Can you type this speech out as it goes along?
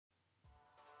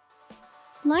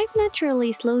Life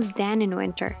naturally slows down in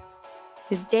winter.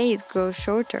 The days grow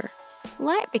shorter,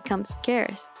 light becomes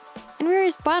scarce, and we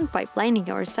respond by blinding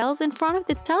ourselves in front of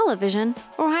the television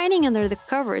or hiding under the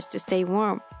covers to stay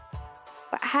warm.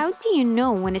 But how do you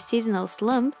know when a seasonal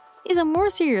slump is a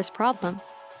more serious problem?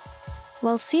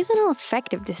 Well, seasonal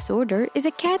affective disorder is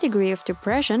a category of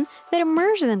depression that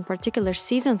emerges in particular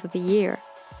seasons of the year.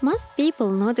 Most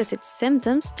people notice its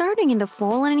symptoms starting in the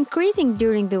fall and increasing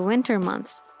during the winter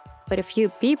months, but a few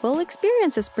people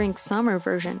experience a spring-summer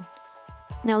version.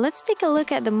 Now let's take a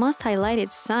look at the most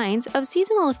highlighted signs of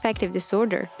seasonal affective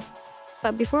disorder.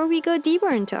 But before we go deeper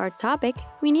into our topic,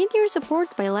 we need your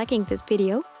support by liking this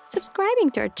video,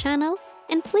 subscribing to our channel,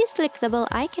 and please click the bell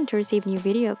icon to receive new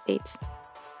video updates.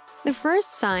 The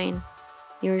first sign: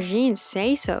 your genes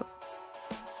say so.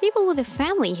 People with a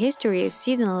family history of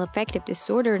seasonal affective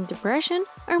disorder and depression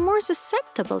are more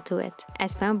susceptible to it,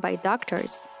 as found by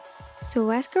doctors.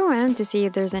 So ask around to see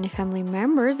if there's any family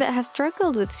members that have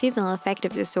struggled with seasonal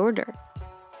affective disorder.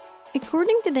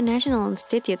 According to the National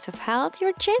Institutes of Health,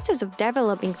 your chances of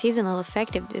developing seasonal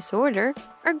affective disorder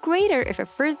are greater if a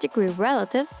first-degree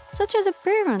relative, such as a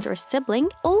parent or sibling,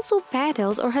 also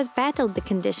battles or has battled the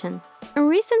condition. A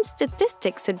recent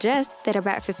statistic suggests that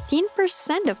about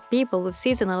 15% of people with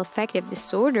seasonal affective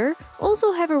disorder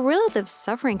also have a relative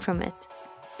suffering from it.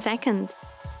 Second,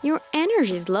 your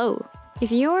energy is low.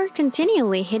 If you are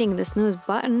continually hitting the snooze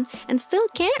button and still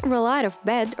can't roll out of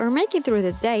bed or make it through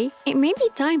the day, it may be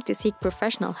time to seek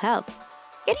professional help.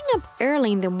 Getting up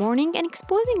early in the morning and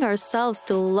exposing ourselves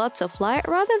to lots of light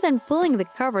rather than pulling the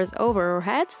covers over our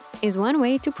heads is one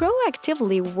way to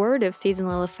proactively ward off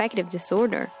seasonal affective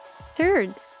disorder.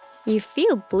 Third, you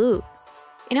feel blue.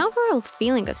 An overall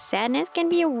feeling of sadness can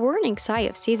be a warning sign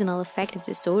of seasonal affective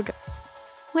disorder.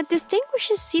 What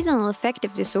distinguishes seasonal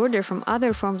affective disorder from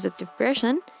other forms of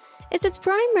depression is it's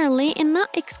primarily and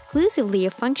not exclusively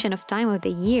a function of time of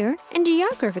the year and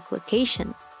geographic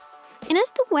location. And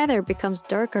as the weather becomes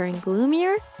darker and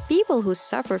gloomier, people who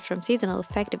suffer from seasonal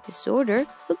affective disorder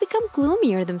will become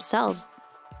gloomier themselves.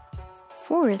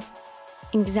 Fourth,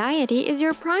 anxiety is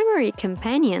your primary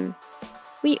companion.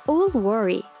 We all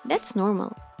worry, that's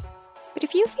normal. But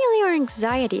if you feel your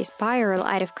anxiety spiral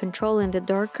out of control in the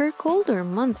darker, colder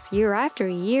months year after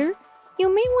year, you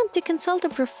may want to consult a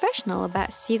professional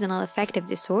about seasonal affective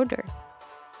disorder.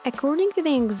 According to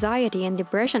the Anxiety and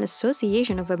Depression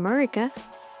Association of America,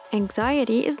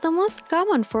 anxiety is the most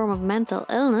common form of mental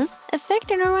illness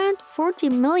affecting around 40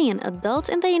 million adults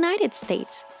in the United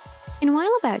States. And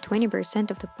while about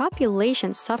 20% of the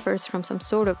population suffers from some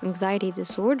sort of anxiety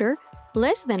disorder,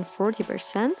 less than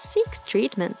 40% seeks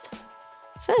treatment.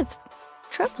 Fifth,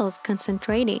 troubles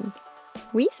concentrating.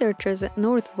 Researchers at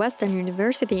Northwestern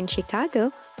University in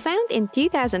Chicago found in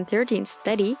 2013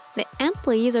 study that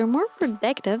employees are more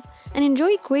productive and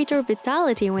enjoy greater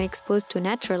vitality when exposed to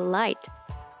natural light.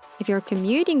 If you're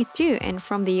commuting to and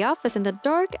from the office in the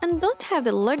dark and don't have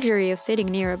the luxury of sitting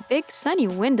near a big sunny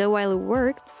window while you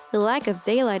work, the lack of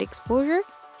daylight exposure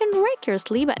can wreck your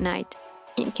sleep at night.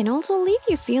 It can also leave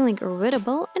you feeling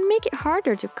irritable and make it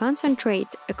harder to concentrate,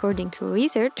 according to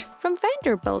research from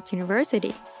Vanderbilt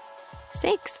University.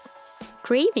 Sixth,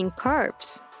 craving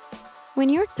carbs. When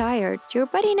you're tired, your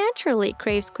body naturally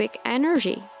craves quick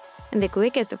energy. And the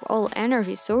quickest of all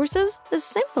energy sources is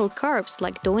simple carbs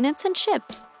like donuts and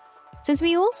chips. Since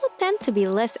we also tend to be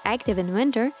less active in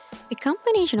winter, the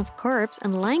combination of carbs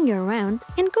and lying around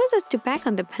can cause us to pack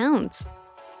on the pounds.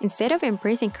 Instead of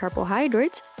embracing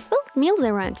carbohydrates, build meals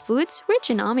around foods rich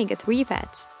in omega-3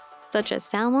 fats, such as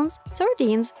salmons,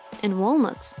 sardines, and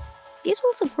walnuts. These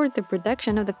will support the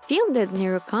production of the feel-good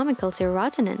neurochemical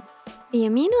serotonin. The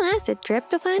amino acid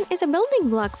tryptophan is a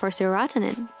building block for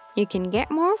serotonin. You can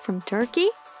get more from turkey,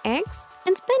 eggs,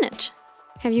 and spinach.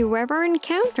 Have you ever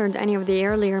encountered any of the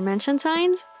earlier mentioned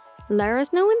signs? Let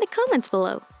us know in the comments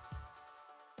below.